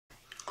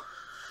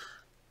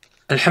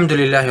الحمد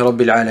لله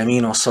رب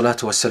العالمين والصلاة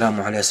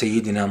والسلام على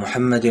سيدنا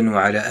محمد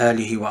وعلى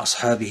آله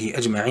وأصحابه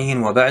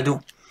أجمعين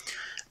وبعد.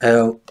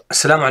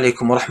 Assalamu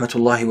alaikum wa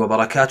rahmatullahi wa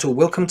barakatuh.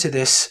 Welcome to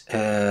this,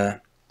 I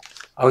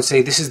would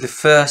say this is the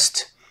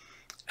first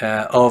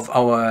of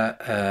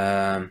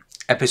our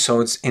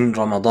episodes in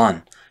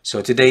Ramadan.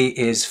 So today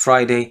is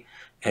Friday,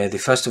 the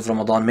first of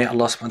Ramadan. May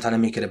Allah subhanahu wa ta'ala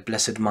make it a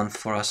blessed month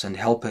for us and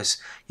help us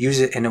use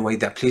it in a way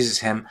that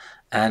pleases Him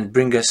and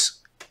bring us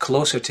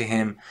closer to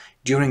Him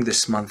during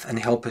this month and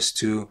help us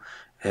to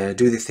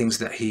do the things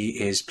that He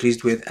is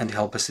pleased with and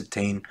help us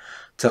attain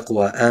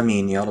taqwa.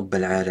 Ameen ya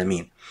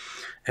Rabbil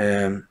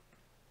Alameen.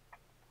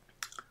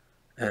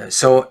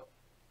 So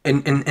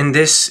in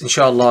this,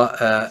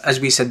 inshallah, as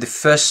we said, the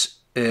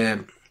first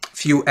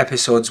few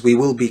episodes we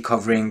will be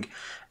covering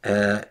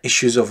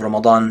issues of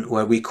Ramadan,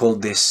 where we call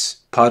this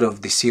part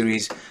of the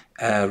series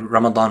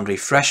Ramadan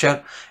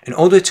Refresher, in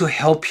order to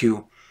help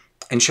you,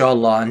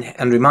 inshallah,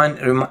 and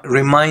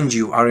remind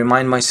you, I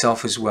remind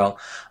myself as well,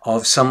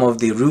 of some of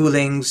the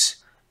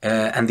rulings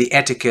and the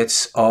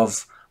etiquettes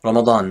of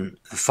Ramadan,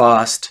 the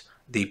fast,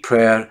 the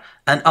prayer,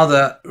 and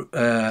other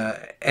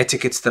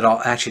etiquettes that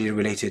are actually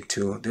related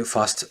to the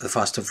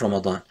fast of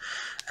Ramadan.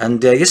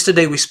 And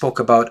yesterday we spoke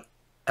about,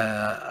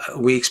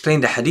 we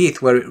explained the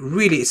hadith where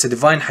really it's a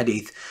divine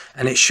hadith,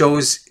 and it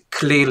shows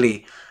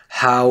clearly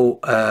how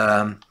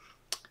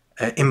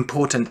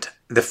important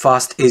the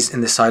fast is in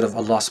the sight of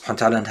Allah subhanahu wa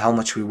ta'ala and how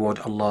much reward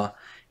Allah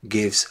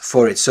gives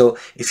for it. So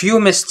if you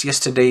missed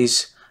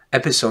yesterday's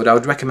episode, I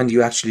would recommend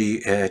you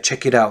actually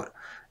check it out.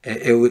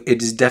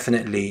 It is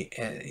definitely,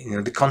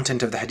 the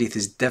content of the hadith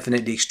is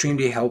definitely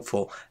extremely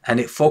helpful, and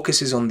it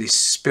focuses on the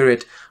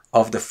spirit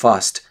of the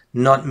fast,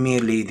 not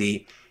merely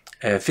the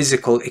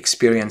physical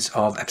experience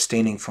of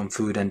abstaining from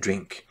food and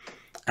drink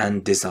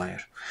and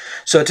desire.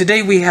 So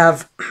today we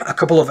have a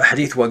couple of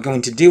hadith we're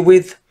going to deal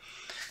with,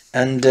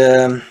 and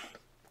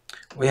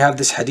we have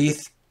this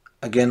hadith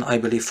again, I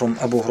believe, from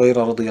Abu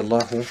Huraira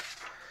radiyallahu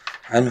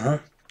anhu.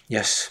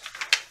 Yes.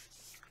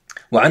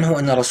 وعنه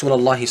أن رسول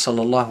الله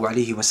صلى الله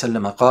عليه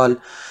وسلم قال: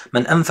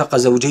 من أنفق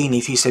زوجين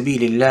في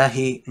سبيل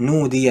الله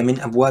نودي من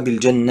أبواب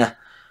الجنة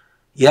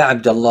يا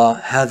عبد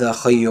الله هذا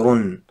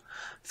خير.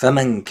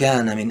 فمن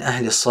كان من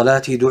أهل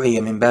الصلاة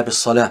دعي من باب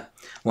الصلاة،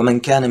 ومن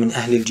كان من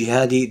أهل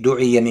الجهاد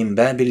دعي من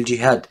باب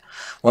الجهاد،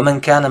 ومن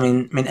كان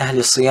من أهل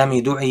الصيام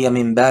دعي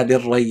من باب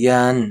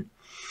الريان،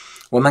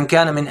 ومن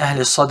كان من أهل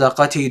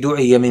الصدقة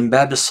دعي من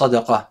باب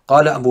الصدقة.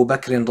 قال أبو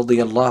بكر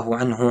رضي الله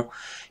عنه: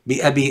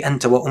 بأبي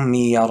أنت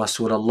وأمي يا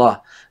رسول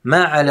الله،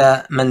 ما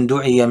على من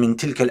دعي من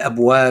تلك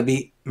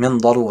الأبواب من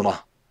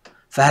ضرورة،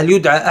 فهل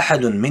يدعى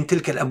أحد من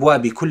تلك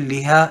الأبواب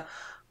كلها؟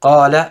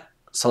 قال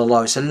صلى الله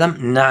عليه وسلم: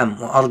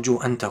 نعم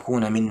وأرجو أن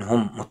تكون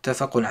منهم.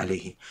 متفق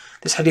عليه.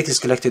 This hadith is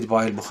collected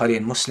by Al-Bukhari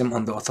and Muslim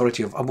on the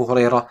authority of Abu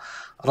Huraira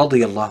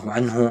radiyallahu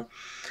anhu,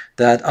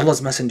 that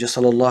Allah's Messenger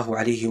sallallahu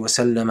alayhi wa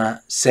sallam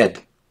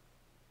said,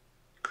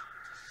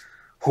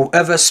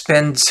 whoever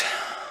spends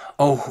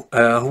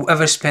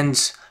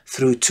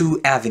through two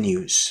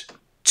avenues,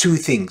 two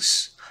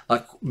things,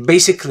 like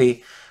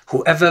basically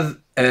whoever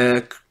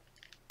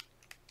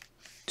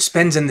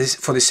spends in this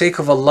for the sake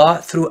of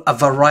Allah through a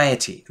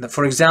variety.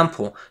 For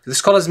example, the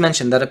scholars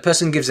mentioned that a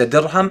person gives a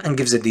dirham and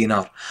gives a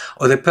dinar,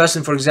 or the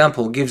person, for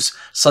example, gives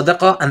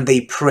sadaqah and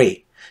they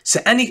pray. So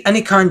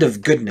any kind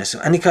of goodness,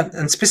 or any kind,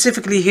 and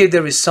specifically here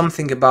there is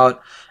something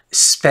about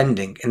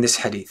spending in this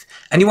hadith.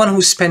 Anyone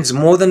who spends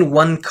more than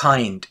one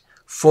kind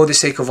for the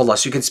sake of Allah.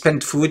 So you can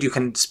spend food, you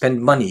can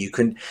spend money, you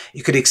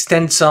could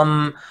extend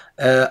some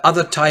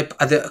other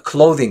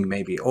clothing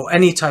maybe, or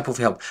any type of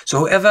help. So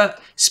whoever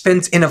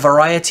spends in a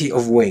variety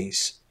of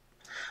ways,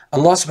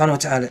 Allah subhanahu wa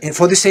ta'ala,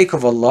 for the sake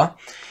of Allah,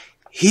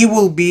 he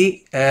will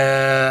be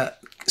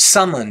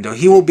summoned, or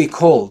he will be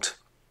called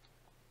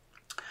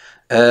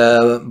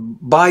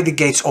by the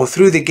gates or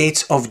through the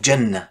gates of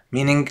Jannah,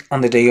 meaning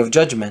on the day of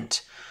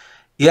judgment.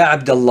 Ya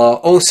Abdullah,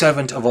 O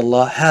servant of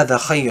Allah, هذا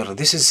خير.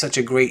 This is such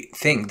a great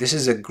thing. This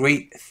is a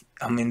great,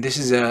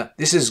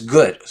 this is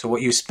good. So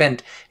what you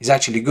spent is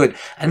actually good.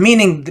 And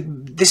meaning,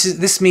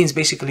 this means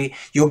basically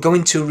you're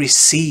going to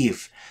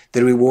receive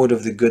the reward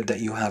of the good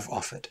that you have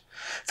offered.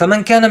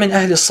 فمن كان من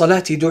أهل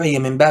الصلاة دعي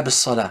من باب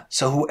الصلاة.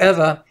 So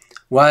whoever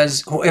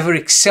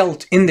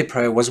excelled in the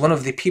prayer, was one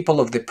of the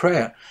people of the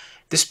prayer,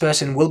 this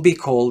person will be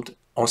called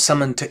or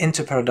summoned to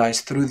enter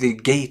paradise through the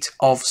gate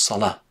of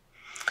Salah.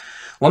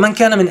 ومن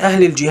كان من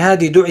أهل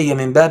الجهاد دعي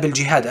من باب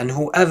الجهاد. And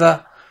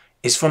whoever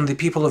is from the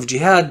people of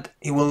jihad,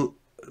 he will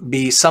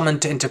be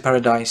summoned to enter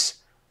paradise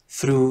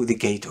through the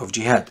gate of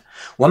jihad.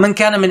 ومن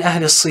كان من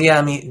أهل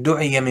الصيام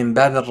دعي من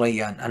باب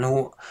الريان.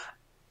 And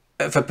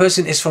if a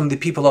person is from the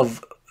people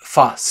of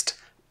fast,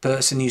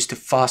 person used to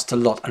fast a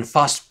lot and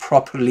fast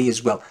properly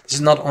as well. This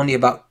is not only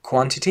about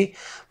quantity,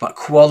 but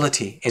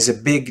quality is a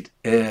big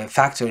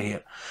factor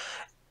here.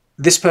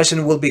 This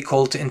person will be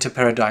called to enter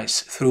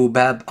paradise through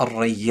Bab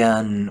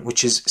al-Rayyan,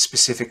 which is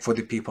specific for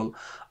the people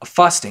of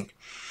fasting.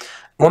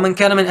 وَمَنْ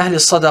كَانَ مِنْ أَهْلِ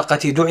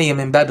الصَّدَقَةِ دُعِيَ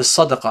مِنْ بَابِ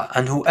الصَّدَقَةِ.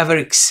 And whoever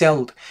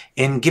excelled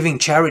in giving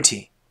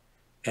charity,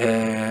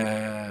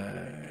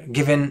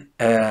 giving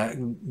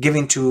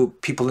to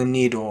people in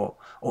need, or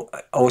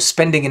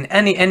spending in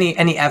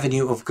any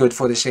avenue of good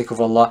for the sake of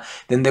Allah,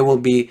 then they will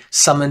be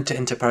summoned to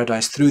enter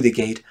paradise through the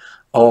gate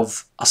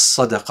of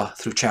as-sadaqah,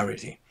 through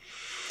charity.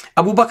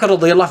 Abu Bakr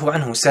radiallahu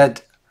anhu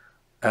said,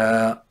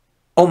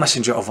 O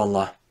Messenger of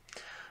Allah,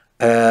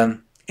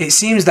 it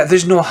seems that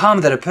there's no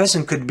harm that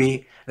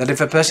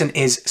if a person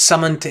is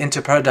summoned to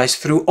enter paradise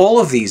through all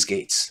of these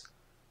gates.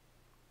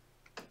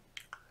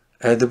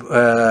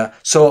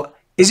 So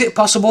is it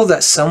possible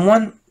that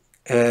someone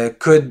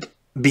could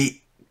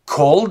be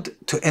called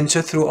to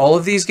enter through all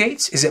of these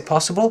gates? Is it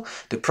possible?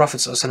 The Prophet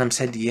ﷺ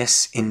said,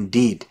 yes,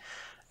 indeed.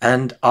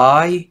 And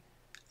I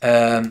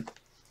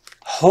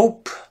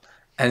hope,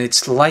 and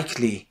it's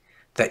likely,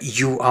 that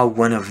you are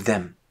one of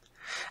them.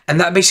 And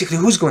that basically,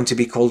 who's going to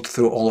be called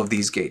through all of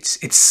these gates?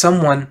 It's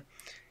someone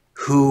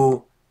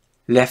who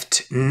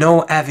left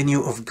no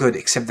avenue of good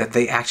except that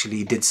they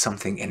actually did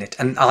something in it.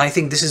 And I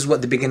think this is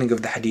what the beginning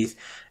of the hadith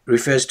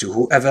refers to.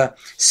 Whoever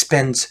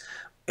spends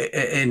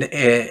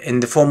in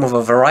the form of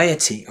a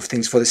variety of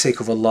things for the sake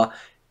of Allah,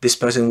 this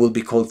person will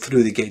be called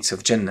through the gates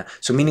of Jannah.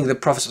 So meaning the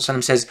Prophet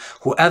ﷺ says,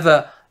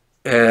 whoever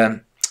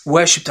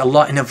worshipped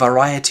Allah in a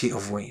variety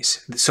of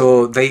ways.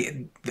 So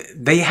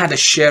they had a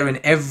share in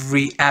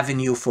every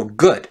avenue for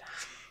good.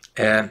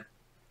 Let's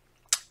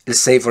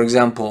say, for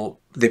example,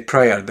 the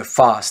prayer, the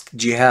fast,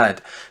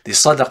 jihad, the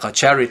sadaqah,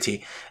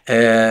 charity,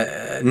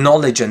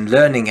 knowledge and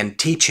learning and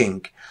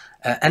teaching,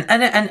 and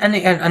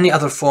any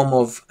other form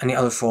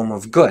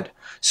of good.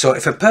 So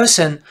if a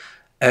person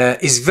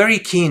is very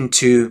keen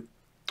to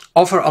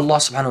offer Allah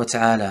subhanahu wa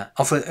ta'ala,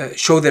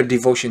 show their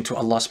devotion to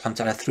Allah subhanahu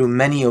wa ta'ala through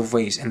many of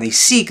ways, and they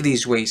seek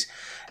these ways,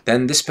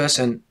 then this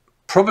person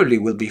probably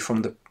will be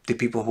from the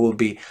people who will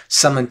be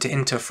summoned to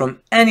enter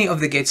from any of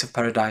the gates of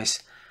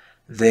paradise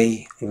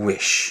they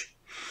wish.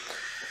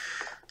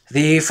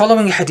 The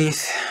following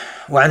hadith: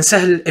 وعن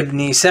سهل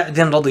ابن سعد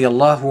رضي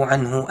الله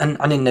عنه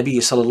عن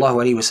النبي صلى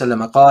الله عليه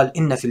وسلم قال: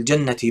 إن في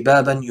الجنة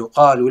بابا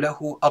يقال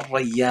له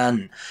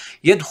الريان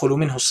يدخل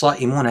منه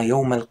الصائمون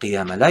يوم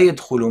القيامة لا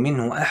يدخل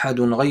منه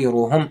أحد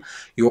غيرهم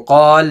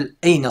يقال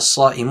أين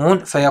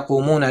الصائمون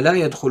فيقومون لا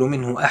يدخل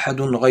منه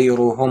أحد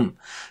غيرهم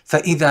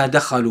فإذا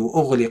دخلوا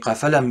أغلق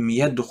فلم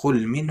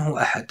يدخل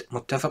منه أحد.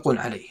 متفق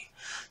عليه.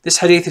 This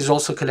hadith is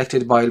also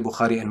collected by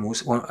Bukhari and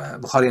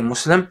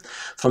Muslim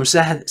from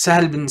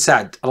Sahal bin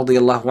Sa'd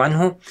radiyallahu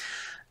anhu,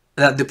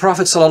 that the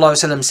Prophet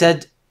ﷺ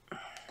said,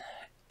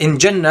 in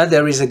Jannah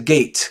there is a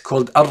gate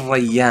called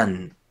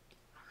Ar-Rayyan,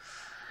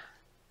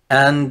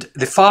 and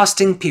the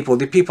fasting people,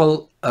 the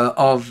people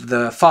of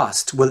the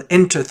fast, will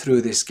enter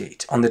through this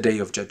gate on the Day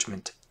of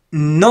Judgment.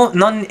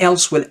 None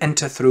else will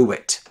enter through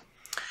it.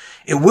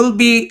 It will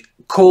be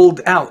called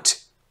out,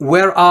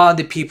 where are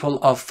the people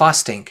of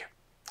fasting?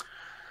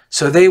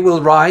 So they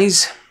will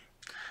rise,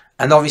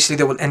 and obviously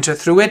they will enter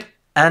through it,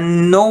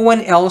 and no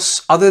one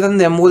else other than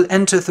them will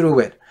enter through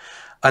it.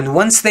 And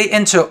once they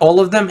enter, all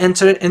of them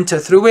enter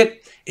through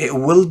it, it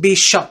will be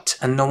shut,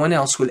 and no one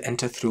else will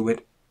enter through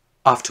it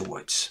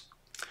afterwards.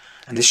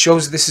 And this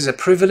shows this is a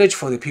privilege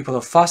for the people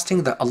of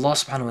fasting, that Allah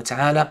subhanahu wa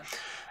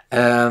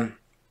ta'ala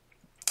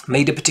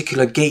made a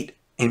particular gate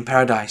in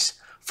paradise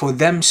for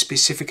them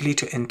specifically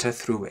to enter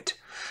through it.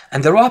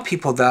 And there are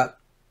people that,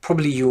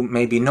 probably you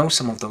maybe know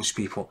some of those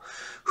people,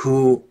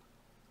 who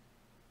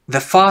the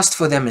fast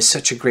for them is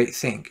such a great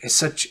thing.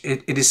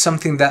 It is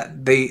something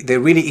that they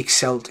really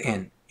excelled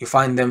in. You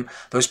find them,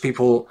 those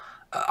people,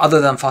 other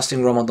than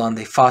fasting Ramadan,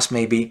 they fast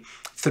maybe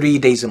 3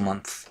 days a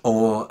month,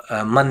 or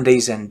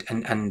Mondays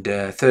and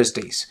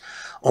Thursdays,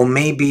 or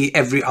maybe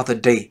every other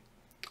day.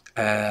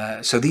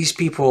 So these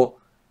people,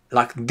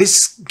 like,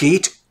 this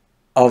gate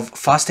of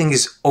fasting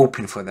is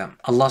open for them.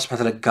 Allah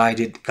subhanahu wa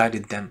ta'ala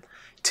guided them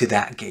to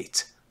that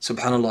gate.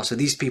 Subhanallah. So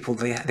these people,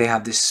 they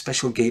have this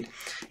special gate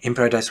in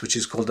paradise which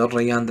is called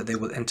Ar-Rayyan, that they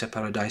will enter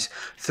paradise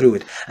through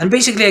it. And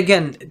basically,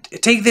 again,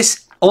 take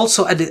this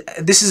also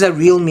this is a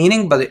real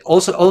meaning, but it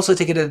also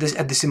take it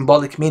at the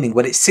symbolic meaning.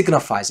 What it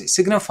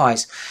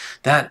signifies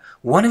that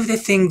one of the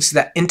things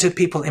that enter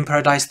people in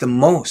paradise the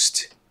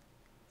most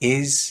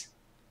is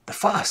the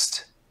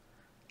fast.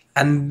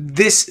 And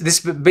this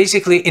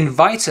basically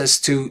invites us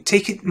to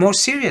take it more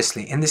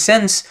seriously, in the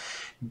sense,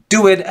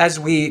 do it as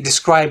we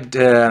described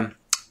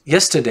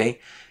yesterday.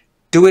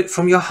 Do it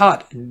from your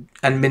heart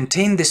and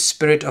maintain this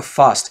spirit of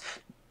fast.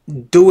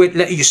 Do it,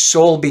 let your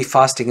soul be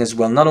fasting as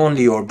well, not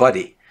only your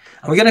body.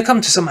 And we're going to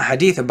come to some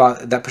hadith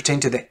about that pertain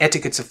to the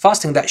etiquettes of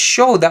fasting, that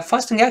show that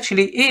fasting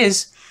actually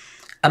is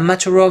a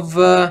matter of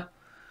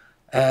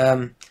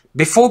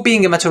before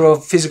being a matter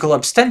of physical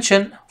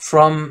abstention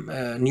from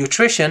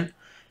nutrition,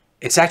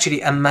 it's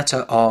actually a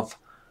matter of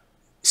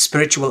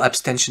spiritual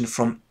abstention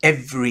from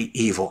every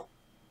evil.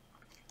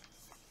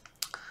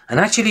 And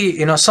actually,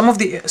 you know, some of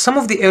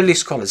the early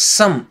scholars,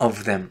 some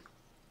of them,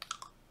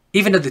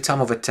 even at the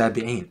time of the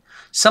Tabi'een,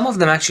 some of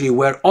them actually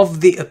were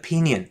of the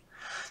opinion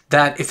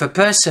that if a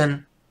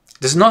person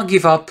does not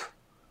give up,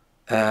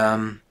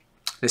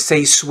 let's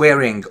say,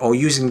 swearing or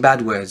using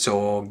bad words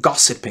or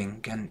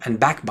gossiping and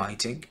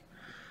backbiting,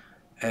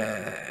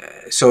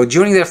 So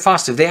during their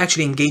fast, if they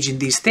actually engage in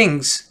these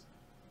things,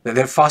 that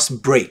their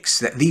fast breaks,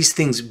 that these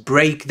things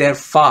break their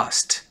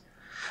fast.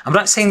 I'm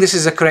not saying this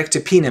is a correct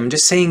opinion. I'm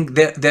just saying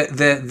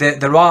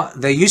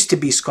there used to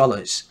be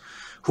scholars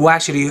who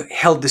actually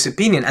held this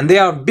opinion, and they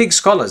are big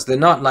scholars. They're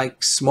not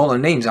like smaller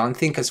names. I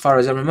think, as far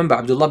as I remember,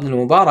 Abdullah ibn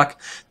Mubarak,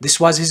 this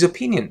was his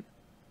opinion,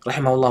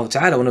 rahimahullah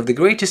ta'ala, one of the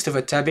greatest of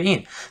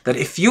at-tabi'in, that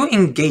if you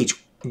engage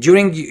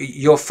during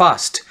your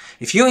fast,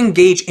 if you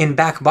engage in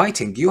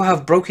backbiting, you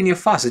have broken your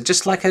fast. It's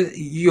just like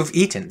you've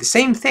eaten. The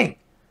same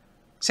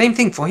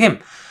thing for him.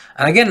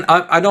 And again,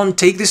 I don't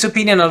take this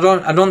opinion. I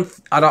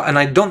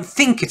don't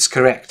think it's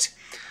correct.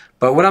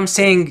 But what I'm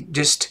saying,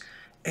 just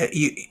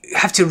you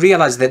have to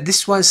realize that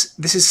this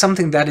is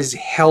something that is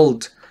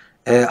held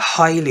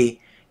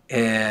highly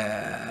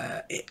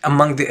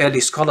among the early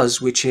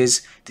scholars, which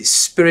is the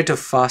spirit of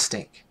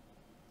fasting.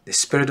 The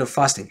spirit of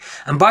fasting.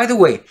 And by the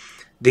way,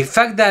 the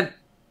fact that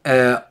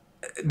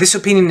this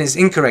opinion is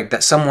incorrect,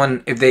 that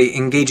someone, if they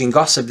engage in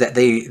gossip, that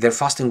their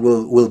fasting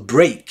will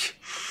break,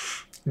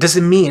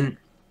 doesn't mean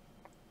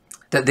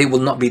that they will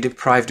not be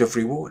deprived of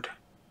reward,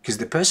 because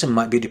the person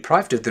might be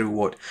deprived of the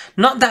reward.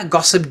 Not that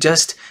gossip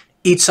just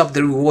eats up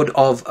the reward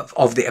of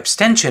the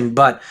abstention,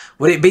 but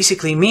what it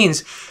basically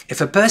means,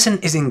 if a person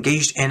is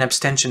engaged in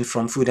abstention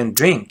from food and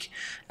drink,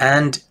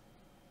 and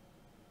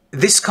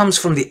this comes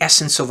from the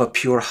essence of a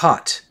pure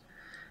heart,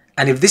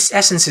 and if this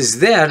essence is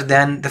there,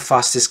 then the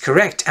fast is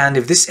correct. And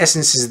if this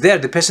essence is there,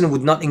 the person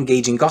would not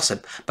engage in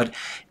gossip. But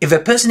if a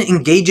person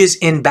engages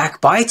in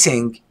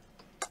backbiting,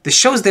 this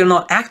shows they're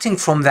not acting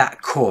from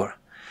that core.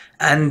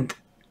 And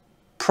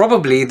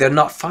probably they're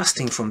not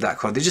fasting from that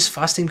core. They're just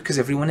fasting because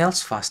everyone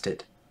else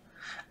fasted.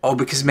 Or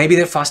because maybe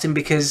they're fasting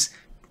because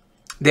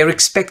they're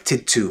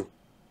expected to,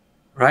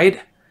 right?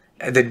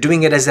 They're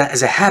doing it as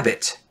a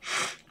habit.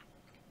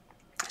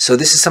 So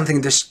this is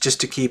something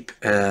just to keep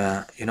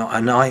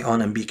an eye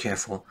on and be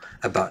careful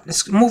about.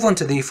 Let's move on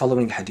to the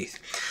following hadith.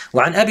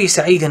 وعن أبي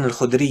سعيد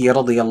الخدري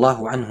رضي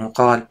الله عنه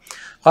قال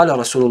قال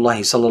رسول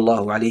الله صلى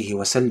الله عليه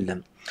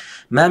وسلم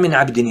ما من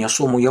عبد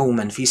يصوم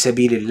يوما في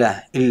سبيل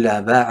الله إلا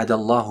باعد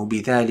الله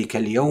بذلك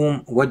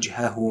اليوم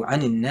وجهه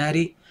عن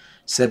النار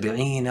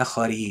 70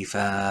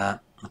 خريفا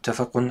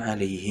متفق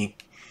عليه.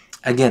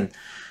 Again,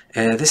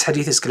 this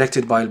hadith is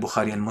collected by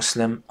Al-Bukhari and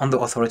Muslim on the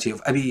authority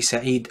of Abi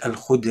Sa'id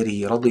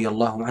Al-Khudri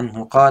radiyallahu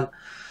anhu قال,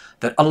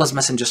 that Allah's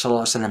Messenger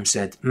sallallahu alaihi wasallam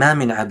said, ما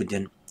من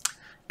عبد,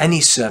 any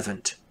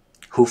servant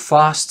who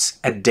fasts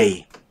a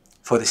day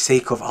for the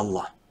sake of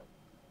Allah,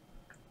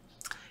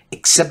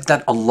 except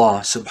that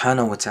Allah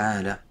subhanahu wa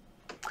ta'ala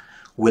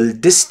will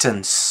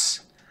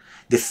distance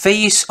the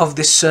face of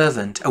the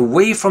servant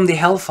away from the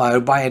hellfire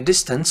by a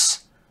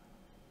distance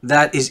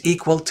that is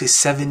equal to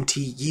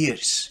 70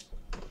 years.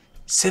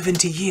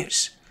 70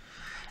 years.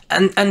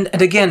 And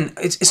again,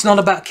 it's not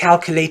about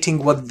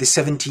calculating what the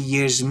 70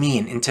 years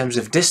mean in terms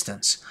of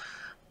distance,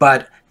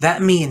 but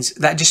that means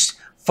that just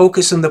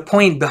focus on the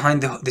point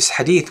behind this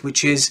hadith,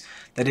 which is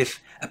that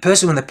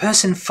when a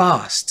person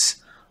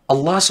fasts,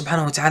 Allah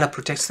subhanahu wa ta'ala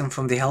protects them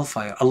from the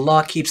hellfire.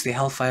 Allah keeps the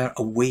hellfire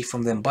away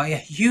from them by a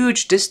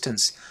huge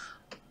distance.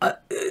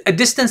 A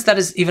distance that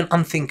is even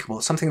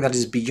unthinkable, something that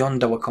is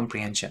beyond our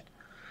comprehension.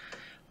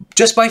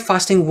 Just by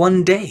fasting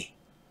one day.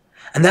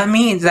 And that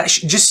means, that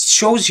just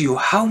shows you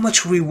how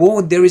much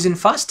reward there is in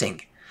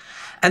fasting.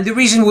 And the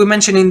reason we're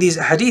mentioning these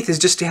hadith is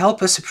just to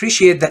help us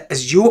appreciate that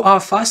as you are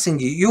fasting,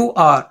 you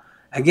are,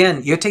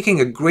 again, you're taking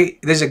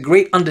there's a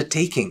great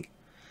undertaking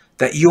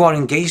that you are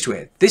engaged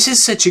with. This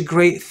is such a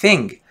great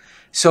thing.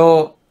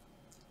 So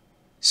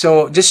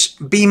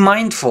just be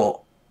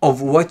mindful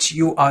of what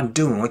you are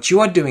doing. What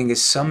you are doing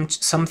is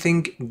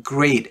something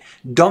great.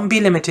 Don't be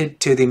limited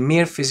to the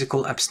mere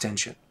physical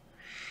abstention.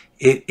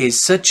 It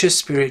is such a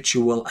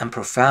spiritual and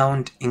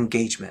profound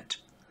engagement.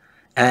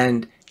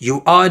 And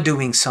you are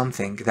doing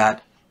something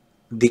that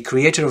the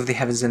Creator of the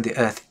heavens and the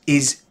earth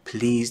is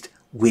pleased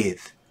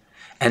with.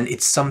 And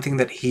it's something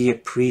that He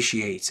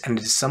appreciates. And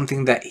it is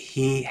something that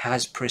He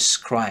has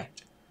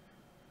prescribed.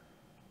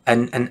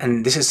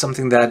 And this is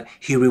something that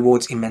He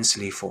rewards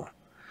immensely for.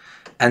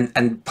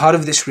 And part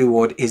of this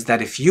reward is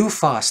that if you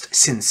fast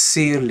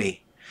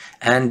sincerely,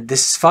 and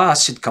this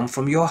fast should come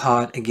from your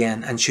heart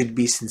again, and should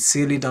be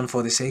sincerely done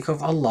for the sake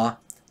of Allah,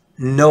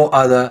 no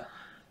other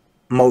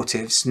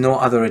motives, no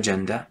other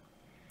agenda.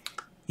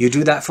 You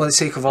do that for the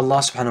sake of Allah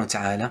subhanahu wa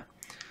ta'ala,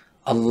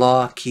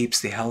 Allah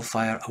keeps the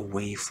hellfire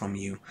away from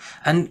you.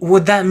 And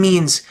what that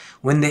means,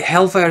 when the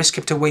hellfire is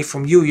kept away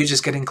from you, you're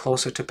just getting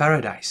closer to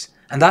paradise.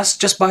 And that's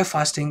just by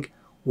fasting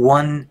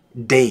one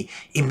day.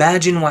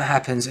 Imagine what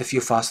happens if you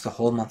fast the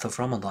whole month of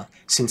Ramadan,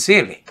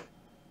 sincerely,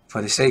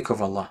 for the sake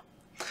of Allah.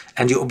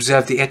 And you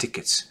observe the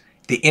etiquettes.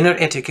 The inner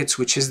etiquettes,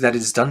 which is that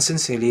it's done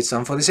sincerely, it's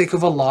done for the sake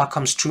of Allah,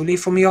 comes truly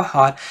from your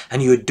heart,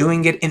 and you're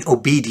doing it in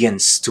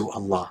obedience to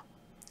Allah.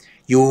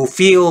 You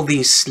feel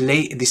the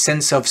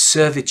sense of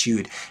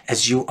servitude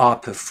as you are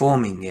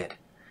performing it.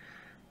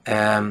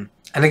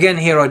 And again,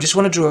 here I just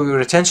want to draw your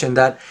attention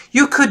that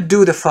you could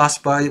do the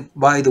fast,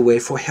 by the way,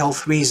 for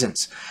health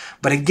reasons.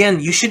 But again,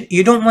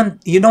 you don't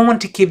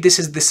want to keep this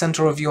as the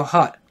center of your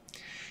heart.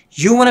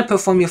 You want to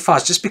perform your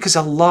fast just because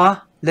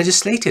Allah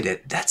legislated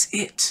it. That's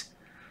it.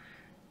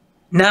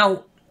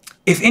 Now,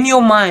 if in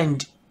your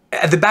mind,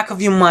 at the back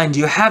of your mind,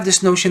 you have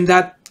this notion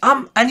that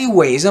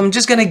anyways, I'm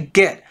just gonna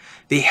get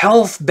the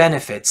health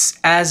benefits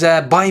as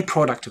a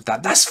byproduct of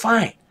that, that's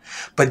fine.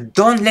 But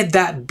don't let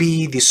that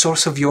be the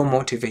source of your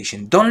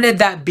motivation. Don't let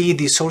that be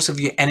the source of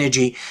your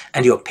energy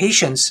and your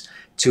patience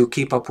to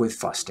keep up with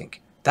fasting.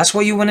 That's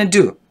what you want to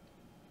do.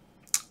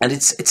 And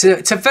it's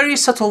a very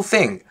subtle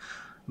thing.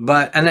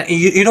 But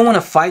you don't want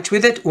to fight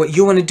with it. What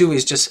you want to do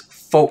is just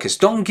focus.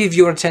 Don't give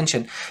your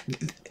attention.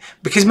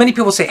 Because many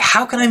people say,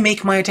 how can I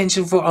make my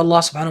attention for Allah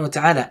subhanahu wa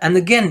ta'ala? And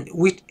again,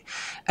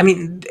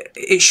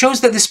 it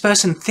shows that this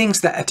person thinks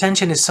that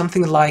attention is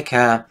something like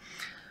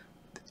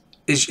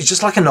it's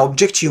just like an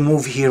object you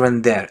move here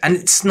and there, and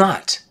it's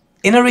not.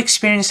 Inner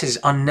experiences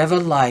are never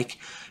like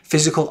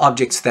physical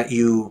objects that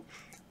you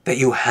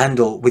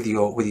handle with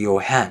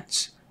your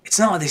hands. It's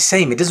not the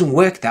same. It doesn't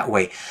work that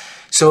way.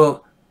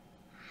 So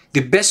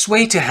the best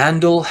way to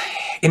handle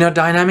inner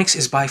dynamics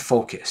is by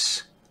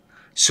focus.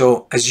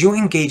 So as you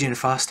engage in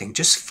fasting,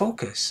 just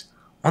focus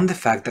on the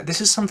fact that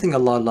this is something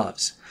Allah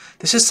loves.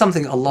 This is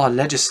something Allah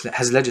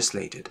has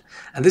legislated,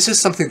 and this is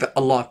something that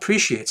Allah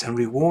appreciates and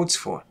rewards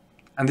for.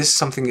 And this is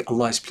something that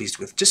Allah is pleased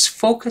with. Just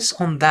focus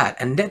on that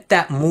and let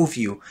that move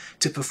you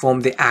to perform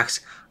the act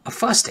of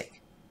fasting.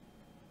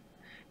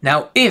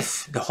 Now,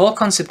 if the whole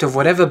concept of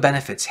whatever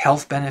benefits,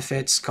 health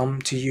benefits come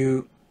to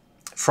you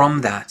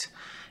from that,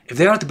 if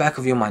they're at the back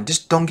of your mind,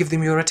 just don't give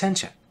them your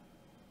attention.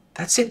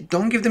 That's it.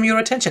 Don't give them your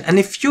attention. And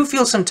if you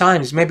feel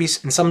sometimes, maybe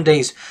in some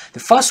days, the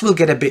fast will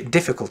get a bit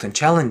difficult and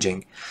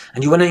challenging,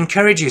 and you want to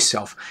encourage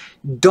yourself,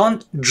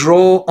 don't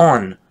draw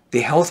on the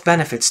health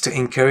benefits to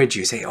encourage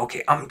you. Say,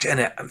 okay,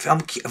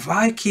 if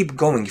I keep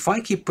going, if I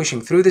keep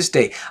pushing through this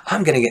day,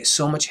 I'm going to get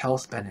so much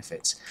health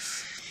benefits.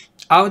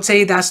 I would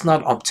say that's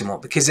not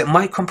optimal, because it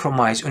might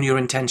compromise on your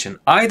intention,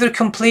 either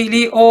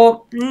completely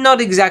or not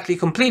exactly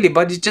completely,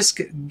 but it's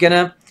just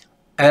gonna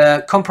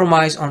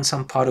compromise on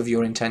some part of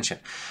your intention.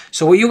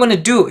 So what you want to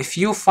do, if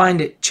you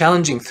find it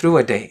challenging through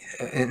a day,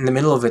 in the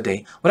middle of a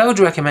day, what I would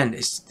recommend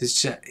is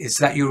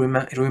that you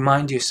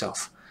remind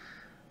yourself,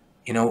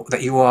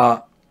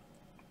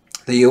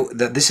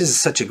 that this is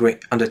such a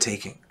great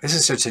undertaking. This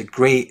is such a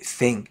great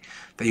thing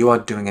that you are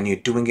doing, and you're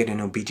doing it in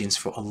obedience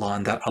for Allah,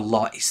 and that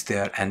Allah is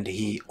there and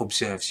He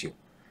observes you.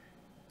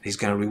 He's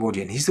going to reward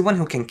you, and He's the one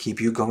who can keep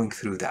you going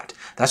through that.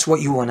 That's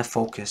what you want to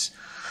focus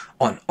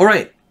on.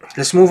 Alright,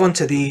 let's move on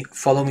to the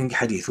following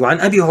hadith. وعن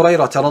أبي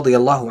هريرة رضي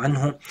الله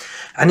عنه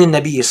عن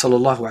النبي صلى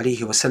الله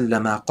عليه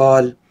وسلم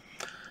قال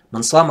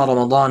من صام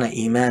رمضان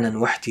إيمانا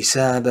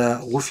واحتسابا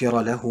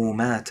غفر له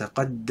ما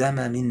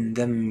تقدم من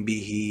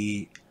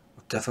ذنبه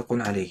متفق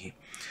عليه.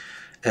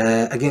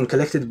 Again,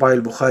 collected by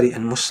Al-Bukhari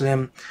and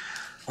Muslim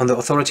on the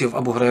authority of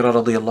Abu Huraira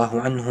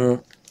radiallahu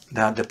anhu,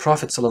 that the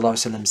Prophet sallallahu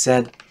alaihi wasallam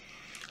said,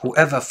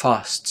 whoever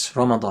fasts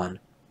Ramadan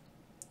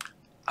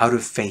out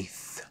of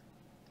faith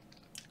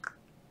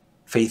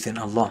in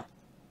Allah,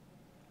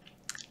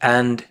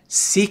 and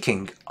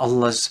seeking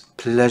Allah's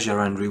pleasure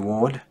and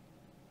reward,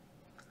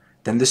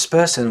 then this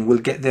person will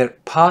get their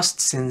past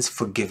sins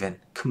forgiven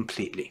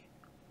completely.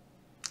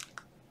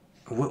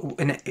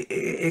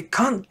 It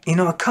can't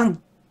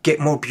get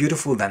more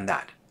beautiful than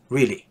that,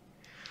 really.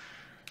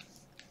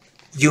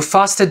 You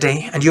fast a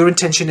day and your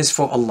intention is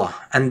for Allah,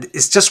 and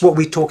it's just what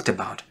we talked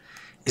about,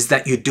 is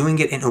that you're doing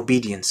it in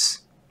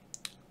obedience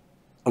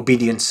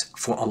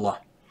for Allah.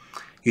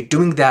 You're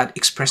doing that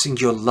expressing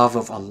your love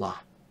of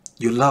Allah.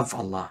 You love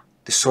Allah,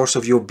 the source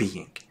of your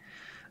being,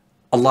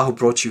 Allah who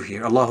brought you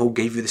here, Allah who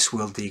gave you this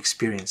worldly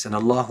experience, and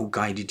Allah who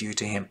guided you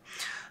to Him,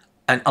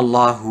 and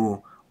Allah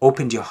who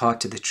opened your heart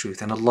to the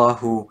truth, and Allah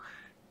who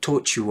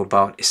taught you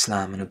about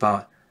Islam and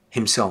about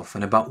Himself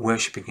and about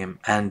worshipping Him.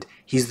 And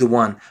He's the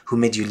one who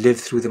made you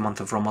live through the month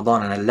of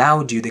Ramadan and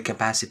allowed you the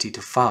capacity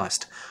to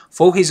fast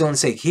for His own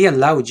sake. He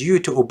allowed you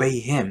to obey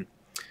Him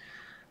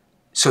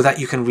so that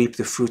you can reap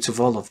the fruits of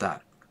all of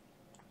that.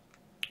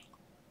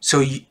 So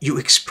you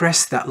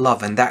express that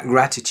love and that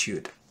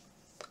gratitude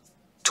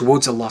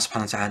towards Allah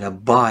subhanahu wa ta'ala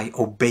by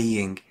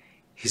obeying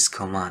His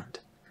command.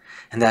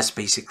 And that's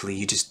basically,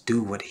 you just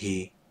do what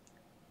He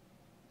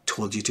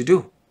told you to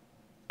do.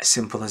 As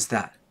simple as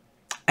that.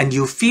 And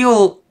you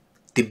feel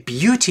the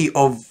beauty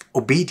of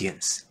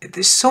obedience.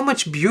 There's so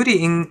much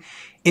beauty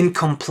in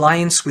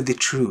compliance with the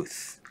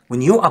truth.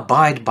 When you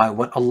abide by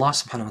what Allah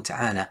subhanahu wa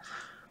ta'ala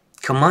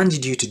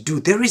commanded you to do,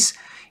 there is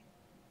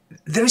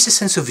a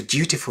sense of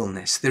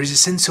dutifulness. There is a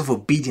sense of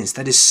obedience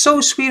that is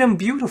so sweet and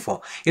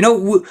beautiful.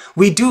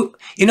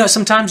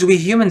 Sometimes we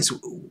humans,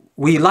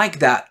 we like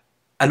that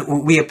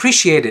and we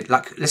appreciate it.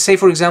 Like, let's say,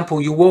 for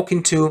example, you walk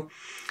into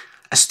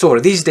a store.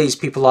 These days,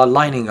 people are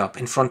lining up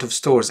in front of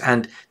stores,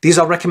 and these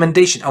are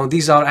recommendations.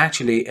 These are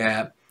actually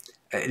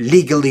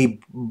legally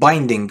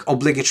binding,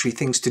 obligatory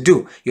things to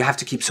do. You have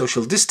to keep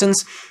social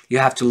distance. You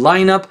have to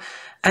line up.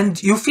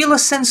 And you feel a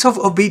sense of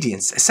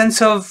obedience, a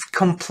sense of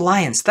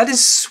compliance. That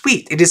is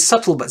sweet. It is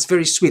subtle, but it's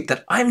very sweet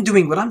that I'm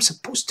doing what I'm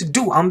supposed to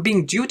do. I'm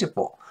being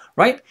dutiful,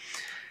 right?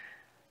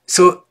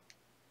 So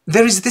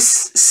there is this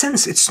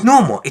sense, it's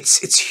normal,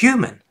 it's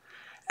human.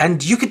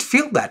 And you could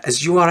feel that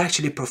as you are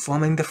actually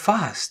performing the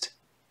fast.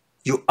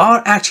 You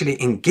are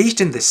actually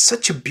engaged in this,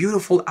 such a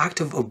beautiful act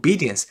of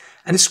obedience,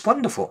 and it's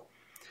wonderful.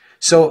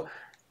 So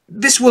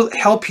this will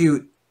help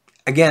you,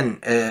 again,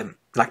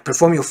 like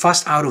perform your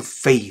fast out of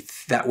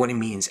faith. That's what it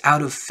means,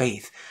 out of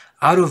faith,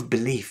 out of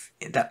belief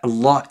that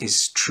Allah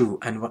is true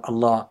and what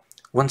Allah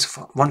wants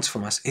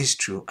from us is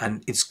true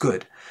and it's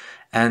good.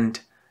 And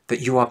that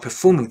you are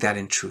performing that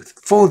in truth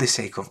for the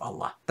sake of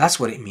Allah. That's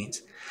what it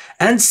means.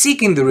 And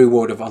seeking the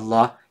reward of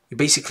Allah,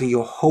 basically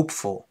you're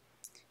hopeful.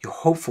 You're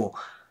hopeful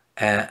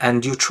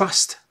and you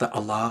trust that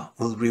Allah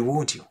will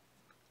reward you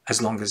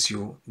as long as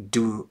you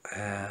do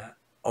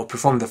or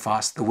perform the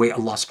fast the way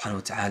Allah subhanahu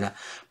wa ta'ala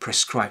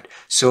prescribed.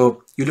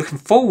 So you're looking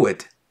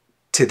forward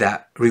to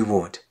that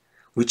reward,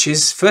 which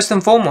is first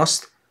and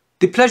foremost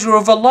the pleasure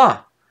of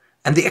Allah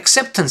and the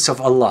acceptance of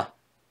Allah.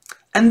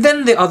 And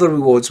then the other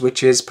rewards,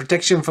 which is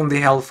protection from the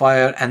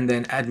hellfire and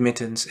then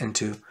admittance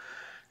into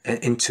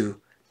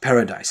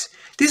paradise.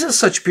 These are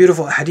such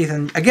beautiful hadith,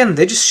 and again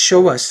they just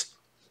show us,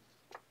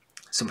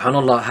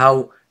 subhanallah,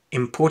 how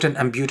important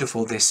and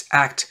beautiful this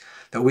act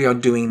that we are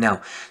doing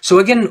now. So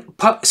again,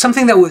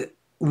 something that would,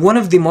 one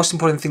of the most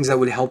important things that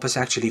will help us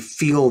actually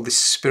feel the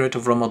spirit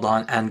of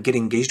Ramadan and get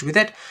engaged with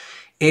it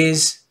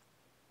is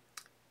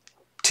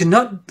to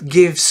not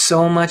give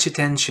so much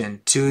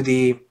attention to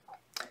the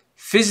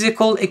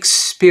physical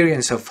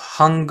experience of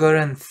hunger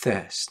and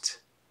thirst.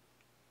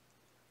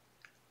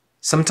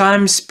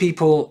 Sometimes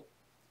people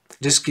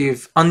just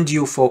give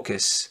undue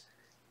focus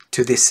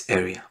to this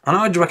area. And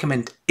I would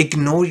recommend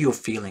ignore your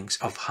feelings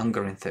of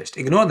hunger and thirst.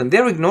 Ignore them.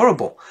 They're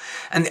ignorable.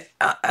 And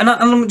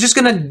I'm just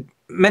going to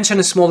mention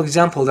a small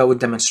example that would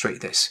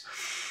demonstrate this.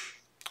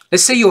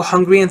 Let's say you're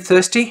hungry and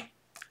thirsty,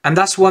 and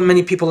that's what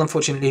many people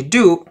unfortunately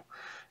do.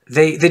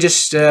 They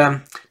just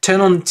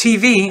turn on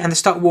TV and they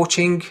start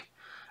watching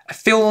a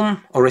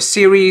film or a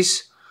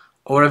series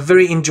or a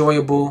very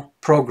enjoyable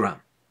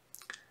program.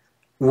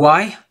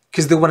 Why?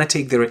 Because they want to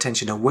take their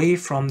attention away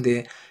from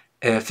the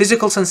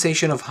physical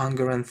sensation of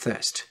hunger and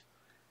thirst.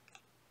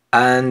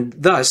 And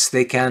thus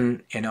they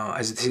can,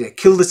 as they say,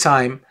 kill the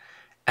time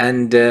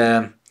and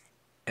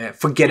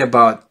forget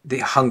about the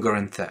hunger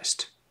and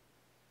thirst.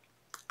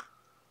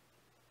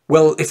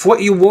 Well, if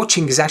what you're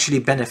watching is actually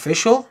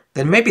beneficial,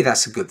 then maybe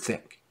that's a good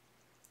thing.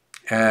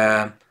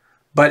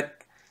 But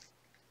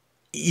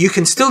you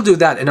can still do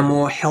that in a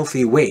more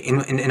healthy way,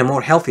 in a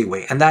more healthy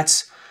way. And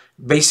that's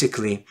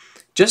basically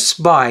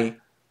just by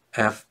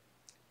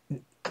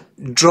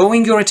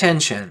drawing your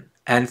attention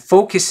and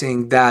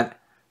focusing that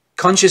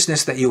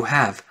consciousness that you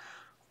have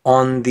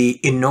on the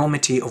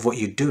enormity of what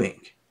you're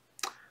doing,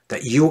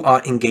 that you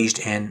are engaged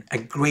in a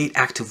great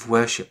act of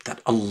worship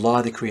that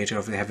Allah, the creator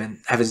of the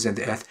heavens and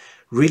the earth,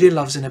 really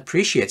loves and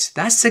appreciates.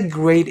 That's a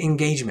great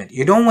engagement.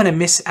 You don't want to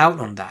miss out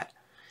on that.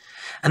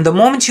 And the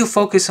moment you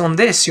focus on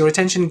this, your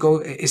attention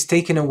is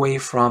taken away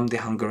from the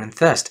hunger and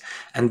thirst.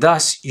 And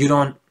thus, you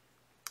don't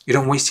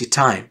waste your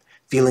time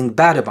feeling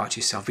bad about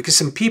yourself. Because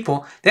some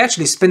people, they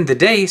actually spend the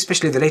day,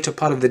 especially the later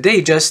part of the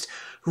day, just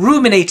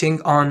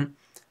ruminating on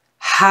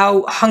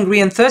how hungry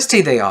and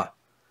thirsty they are.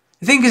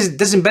 The thing is, it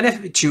doesn't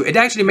benefit you. It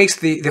actually makes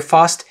the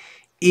fast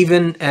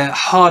even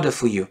harder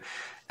for you.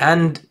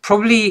 And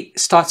probably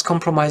starts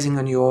compromising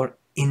on your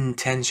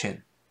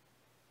intention.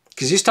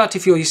 Because you start to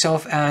feel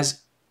yourself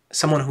as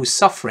someone who's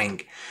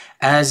suffering,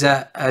 as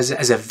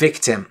a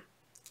victim,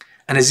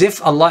 and as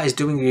if Allah is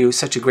doing you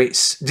such a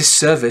great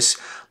disservice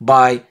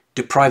by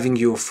depriving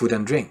you of food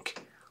and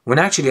drink, when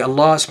actually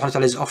Allah subhanahu wa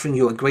ta'ala is offering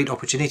you a great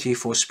opportunity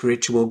for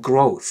spiritual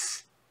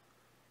growth.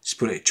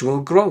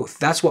 Spiritual growth,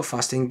 that's what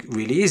fasting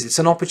really is. It's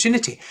an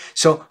opportunity.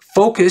 So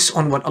focus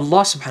on what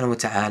Allah subhanahu wa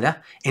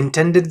ta'ala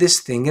intended this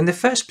thing in the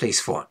first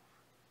place for,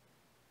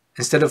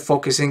 instead of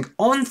focusing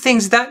on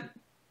things that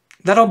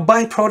are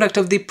byproduct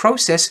of the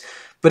process.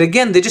 But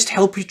again, they just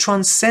help you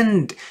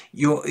transcend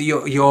your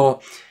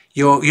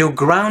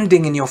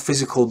grounding in your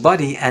physical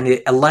body, and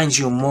it aligns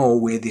you more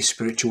with the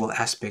spiritual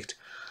aspect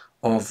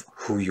of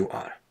who you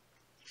are.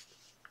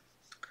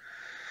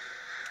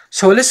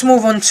 So let's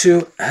move on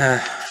to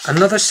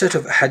another set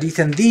of hadith,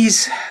 and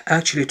these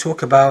actually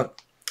talk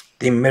about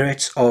the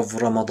merits of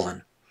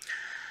Ramadan.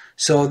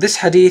 So this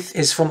hadith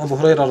is from Abu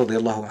Huraira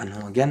radiallahu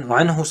anhu again.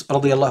 وعنه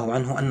رضي الله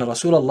عنه أن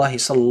رسول الله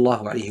صلى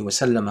الله عليه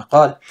وسلم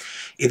قال: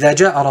 إذا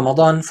جاء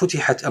رمضان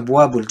فتحت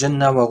أبواب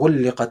الجنة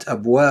وغلقت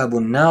أبواب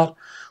النار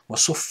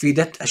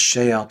وصفدت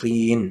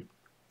الشياطين.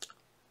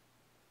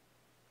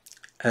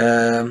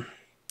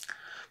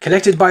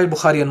 Collected by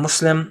Bukhari and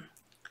Muslim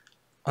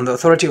on the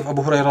authority of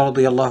Abu Huraira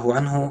radiallahu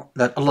anhu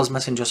that Allah's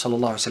Messenger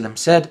sallallahu alaihi wasallam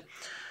said,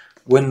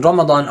 when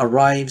Ramadan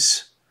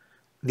arrives,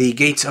 the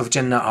gates of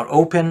Jannah are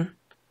open,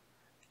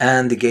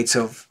 and the gates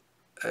of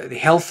the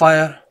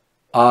hellfire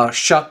are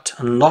shut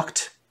and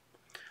locked,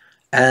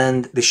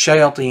 and the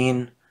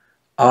shayateen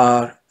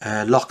are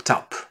locked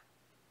up.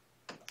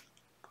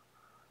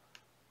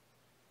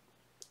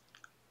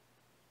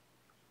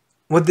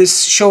 what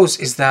this shows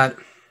is that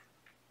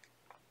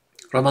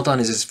Ramadan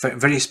is a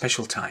very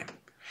special time.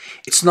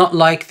 It's not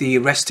like the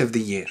rest of the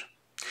year.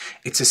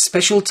 It's a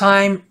special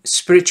time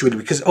spiritually,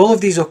 because all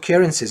of these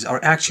occurrences are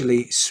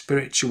actually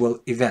spiritual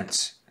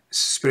events,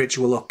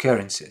 spiritual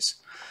occurrences.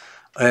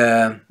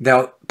 They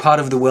are part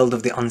of the world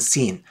of the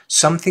unseen,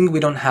 something we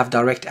don't have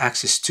direct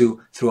access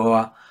to through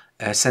our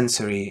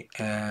sensory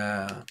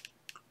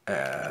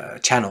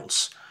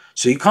channels.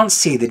 So you can't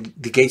see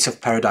the gates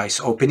of paradise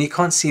open, you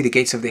can't see the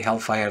gates of the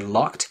hellfire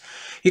locked,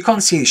 you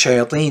can't see the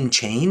shayateen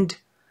chained.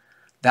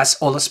 That's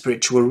all a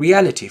spiritual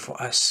reality for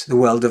us, the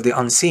world of the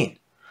unseen.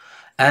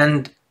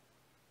 And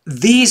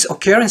these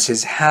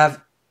occurrences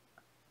have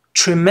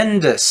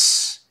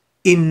tremendous,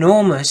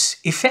 enormous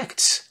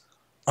effects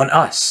on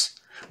us.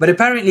 But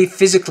apparently,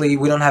 physically,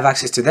 we don't have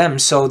access to them,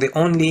 so the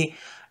only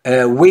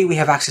way we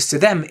have access to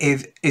them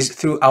is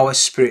through our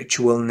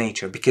spiritual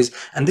nature.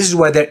 And this is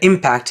where their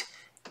impact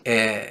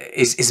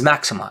is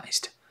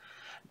maximized.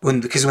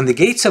 Because when the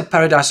gates of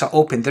paradise are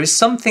open, there is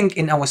something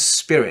in our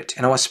spirit,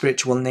 in our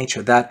spiritual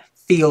nature, that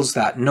feels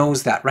that,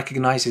 knows that,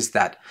 recognizes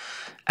that.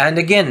 And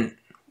again,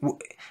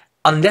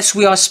 unless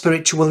we are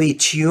spiritually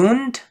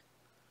tuned,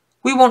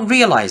 we won't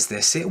realize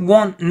this. We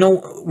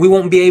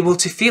won't be able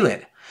to feel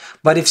it.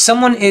 But if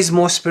someone is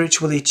more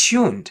spiritually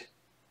tuned,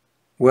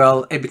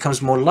 well, it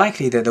becomes more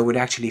likely that they would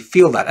actually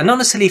feel that. And not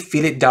necessarily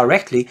feel it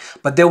directly,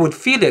 but they would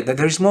feel it, that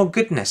there is more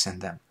goodness in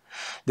them.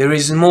 There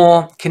is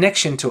more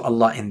connection to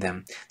Allah in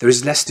them. There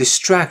is less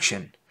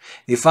distraction.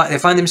 They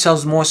find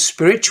themselves more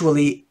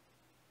spiritually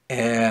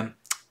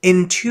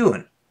in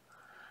tune.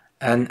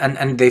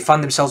 And they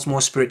find themselves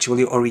more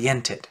spiritually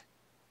oriented.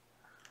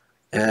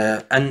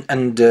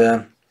 And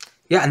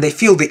they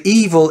feel the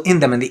evil in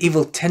them, and the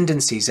evil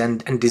tendencies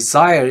and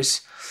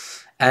desires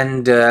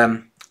and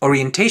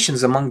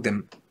orientations among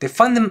them. They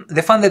find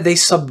that they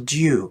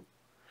subdue.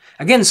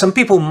 Again, some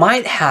people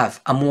might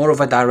have a more of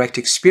a direct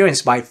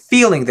experience by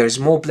feeling there's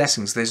more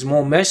blessings, there's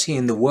more mercy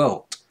in the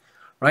world,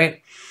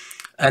 right?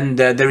 And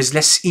there is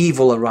less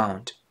evil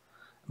around.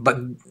 But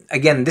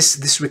again,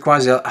 this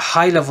requires a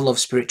high level of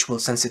spiritual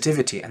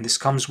sensitivity, and this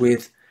comes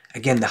with,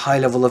 again, the high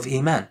level of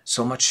Iman,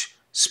 so much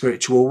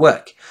spiritual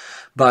work.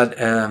 But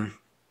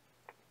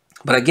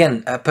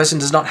again, a person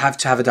does not have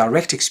to have a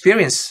direct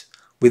experience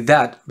with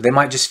that. They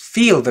might just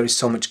feel there is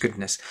so much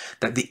goodness,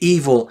 that the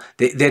evil,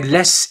 they're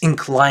less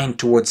inclined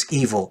towards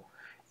evil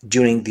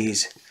during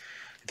these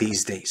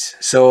days.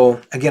 So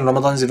again,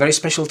 Ramadan is a very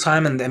special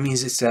time, and that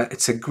means it's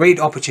a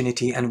great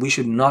opportunity, and we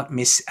should not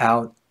miss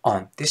out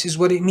on. This is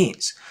what it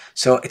means.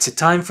 So it's a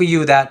time for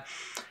you that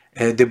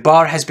the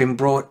bar has been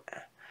brought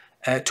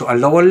to a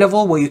lower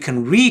level where you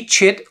can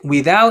reach it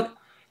without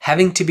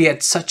having to be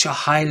at such a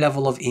high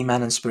level of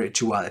Iman and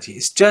spirituality.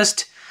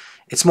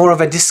 It's more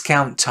of a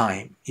discount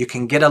time. You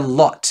can get a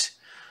lot.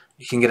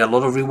 You can get a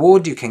lot of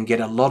reward. You can get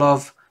a lot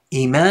of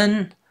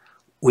Iman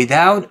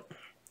without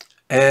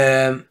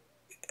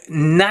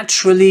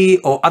naturally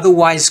or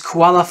otherwise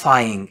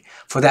qualifying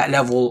for that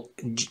level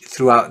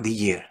throughout the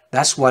year.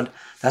 That's what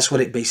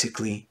it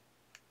basically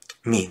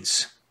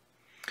means.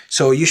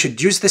 So you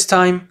should use this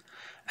time,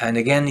 and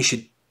again, you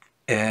should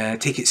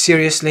take it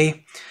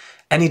seriously.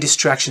 Any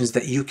distractions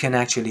that you can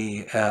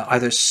actually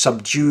either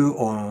subdue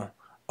or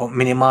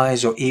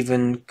minimize or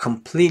even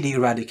completely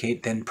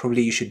eradicate, then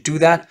probably you should do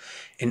that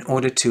in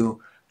order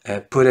to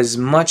put as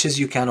much as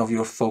you can of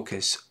your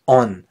focus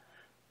on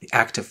the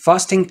act of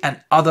fasting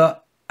and other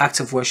acts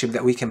of worship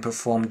that we can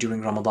perform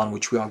during Ramadan,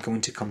 which we are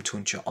going to come to,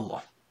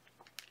 inshallah.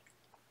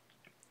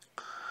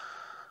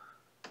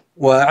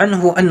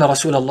 وعنه أن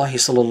رسول الله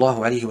صلى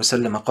الله عليه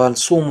وسلم قال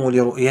صوموا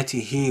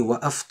لرؤيته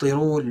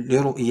وأفطروا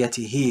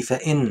لرؤيته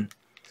فإن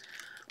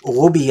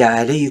غبي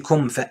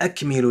عليكم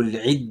فأكملوا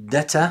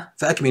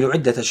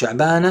عدة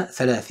شعبان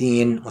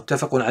 30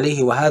 متفق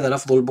عليه وهذا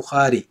لفظ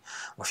البخاري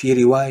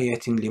وفي رواية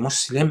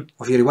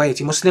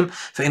مسلم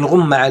فإن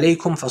غم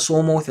عليكم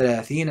فصوموا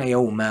 30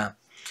 يوما.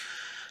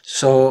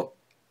 So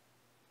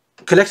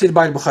collected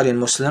by Bukhari and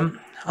Muslim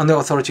on the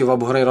authority of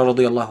Abu Huraira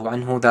radiyallahu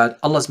anhu that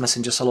Allah's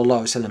Messenger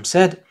sallallahu alaihi wasallam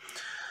said,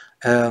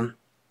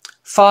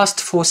 fast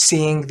for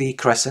seeing the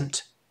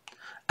crescent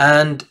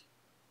and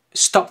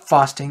stop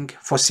fasting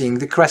for seeing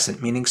the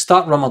crescent, meaning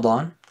start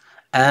Ramadan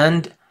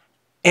and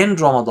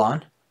end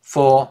Ramadan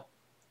for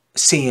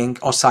seeing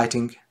or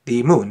sighting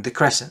the moon, the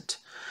crescent.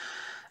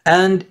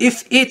 And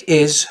if it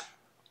is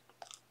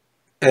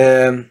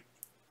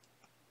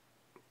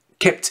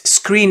kept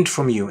screened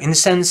from you, in the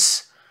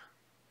sense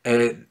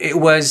it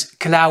was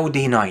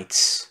cloudy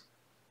nights,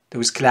 there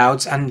was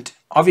clouds, and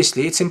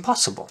obviously it's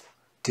impossible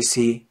to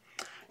see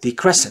the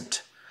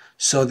crescent.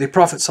 So the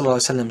Prophet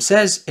ﷺ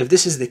says, if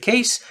this is the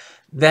case,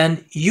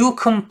 then you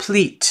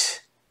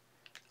complete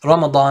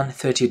Ramadan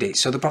 30 days.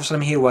 So the Prophet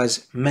ﷺ here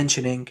was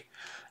mentioning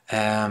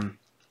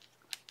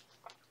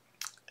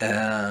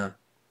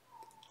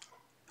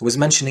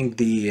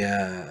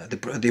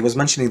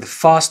the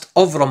fast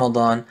of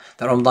Ramadan,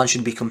 that Ramadan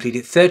should be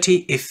completed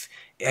 30 if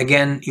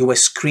again you were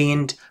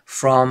screened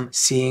from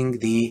seeing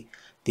the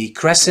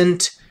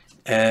crescent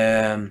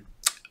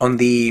on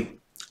the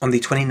on the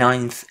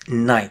 29th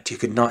night. You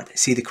could not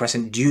see the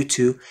crescent due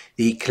to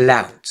the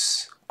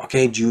clouds.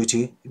 Okay, due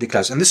to the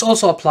clouds. And this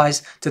also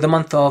applies to the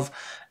month of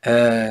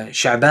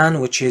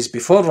Sha'ban, which is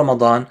before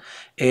Ramadan,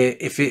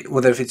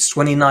 whether if it's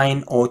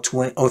 29 or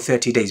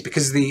 30 days,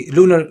 because the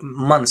lunar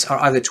months are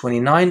either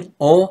 29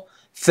 or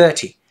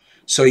 30.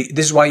 So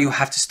this is why you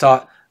have to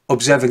start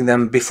observing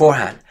them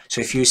beforehand.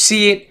 So if you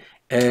see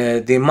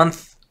it the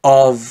month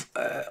of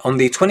on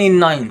the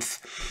 29th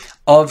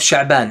of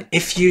Sha'ban,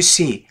 if you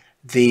see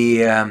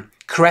the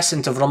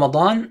crescent of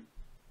Ramadan,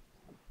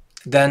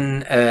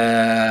 then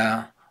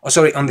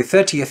on the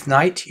 30th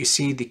night you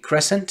see the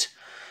crescent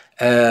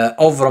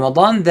of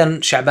Ramadan,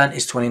 then Sha'ban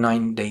is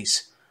 29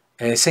 days.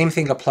 Same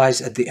thing applies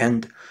at the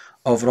end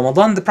of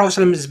Ramadan. The Prophet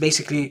ﷺ is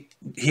basically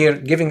here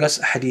giving us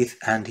a hadith,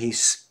 and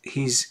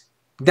he's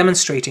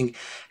demonstrating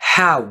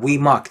how we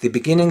mark the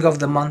beginning of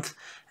the month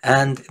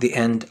and the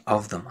end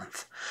of the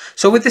month.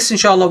 So with this,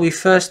 inshallah, we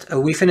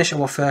finish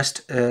our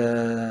first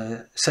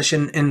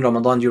session in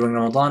Ramadan, during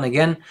Ramadan.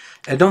 Again,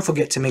 don't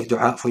forget to make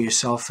dua for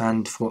yourself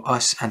and for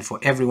us and for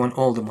everyone,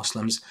 all the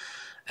Muslims.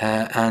 May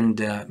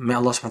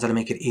Allah subhanahu wa ta'ala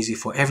make it easy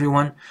for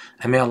everyone,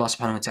 and may Allah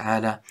subhanahu wa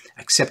ta'ala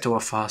accept our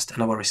fast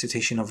and our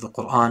recitation of the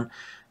Quran.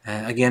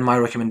 Again, my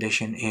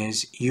recommendation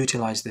is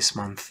utilize this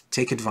month,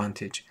 take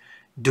advantage,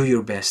 do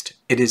your best.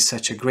 It is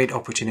such a great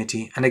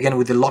opportunity. And again,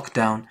 with the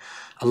lockdown,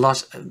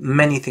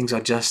 many things are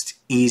just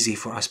easy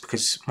for us,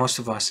 because most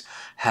of us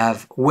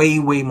have way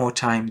more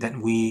time than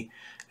we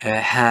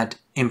had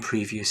in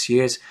previous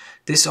years.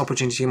 This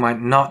opportunity might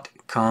not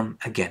come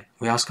again.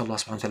 We ask Allah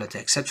subhanahu wa ta'ala to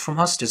accept from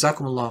us.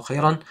 جزاكم الله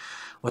خيرا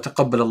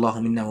وتقبل الله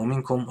منا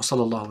ومنكم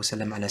وصلى الله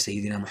وسلم على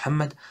سيدنا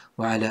محمد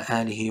وعلى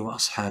آله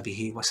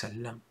وأصحابه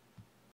وسلم.